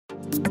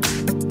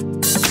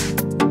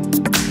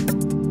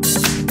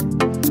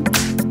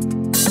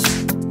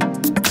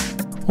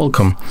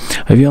Welcome.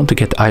 If you want to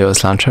get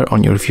iOS launcher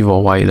on your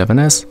VIVO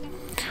Y11s,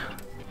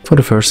 for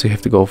the first you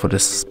have to go for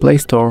this Play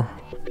Store,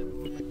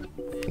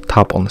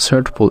 tap on the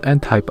search pool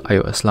and type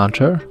iOS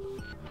launcher.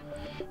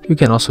 You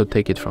can also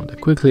take it from the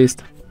quick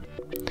list.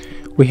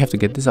 We have to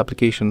get this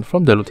application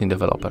from the routine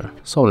developer,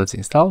 so let's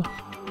install.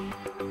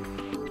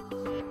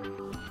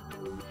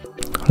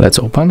 Let's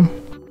open.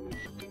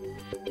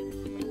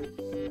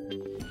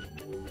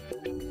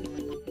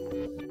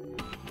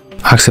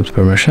 Accept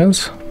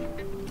permissions.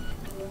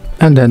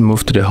 And then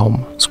move to the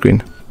home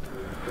screen.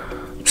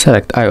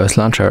 Select iOS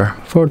Launcher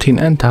 14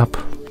 and tap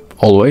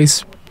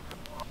Always.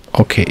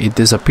 Okay, it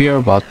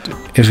disappeared, but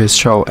if it's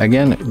show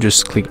again,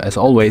 just click as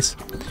always.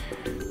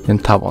 Then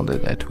tap on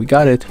that. We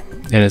got it.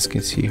 And as you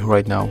can see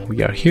right now,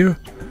 we are here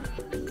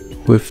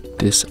with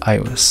this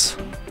iOS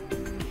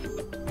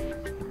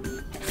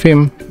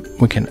theme.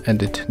 We can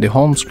edit the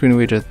home screen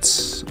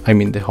widgets,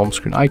 the home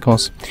screen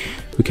icons.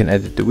 We can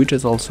edit the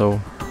widgets also.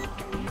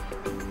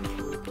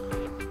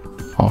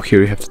 Oh,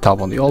 here you have to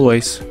tap on the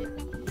always.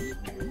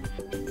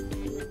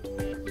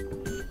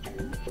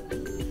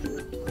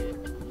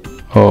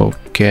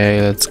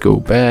 Okay, let's go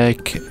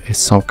back. It's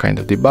some kind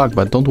of debug,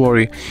 but don't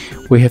worry.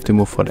 We have to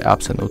move for the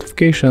apps and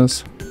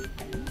notifications.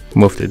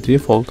 Move to the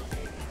default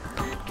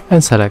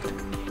and select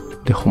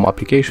the home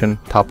application.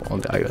 Tap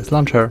on the iOS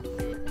launcher.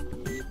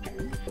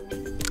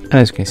 And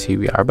as you can see,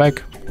 we are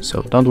back.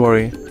 So don't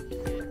worry.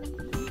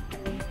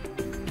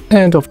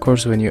 And of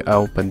course, when you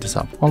open this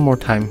up one more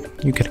time,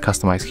 you can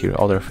customize here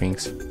other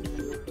things,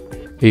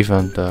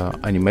 even the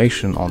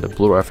animation on the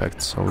blur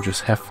effect. So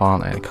just have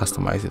fun and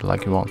customize it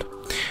like you want.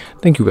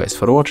 Thank you guys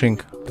for watching.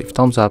 Leave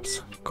thumbs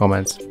ups,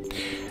 comments,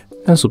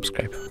 and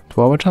subscribe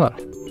to our channel.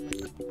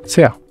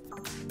 See ya!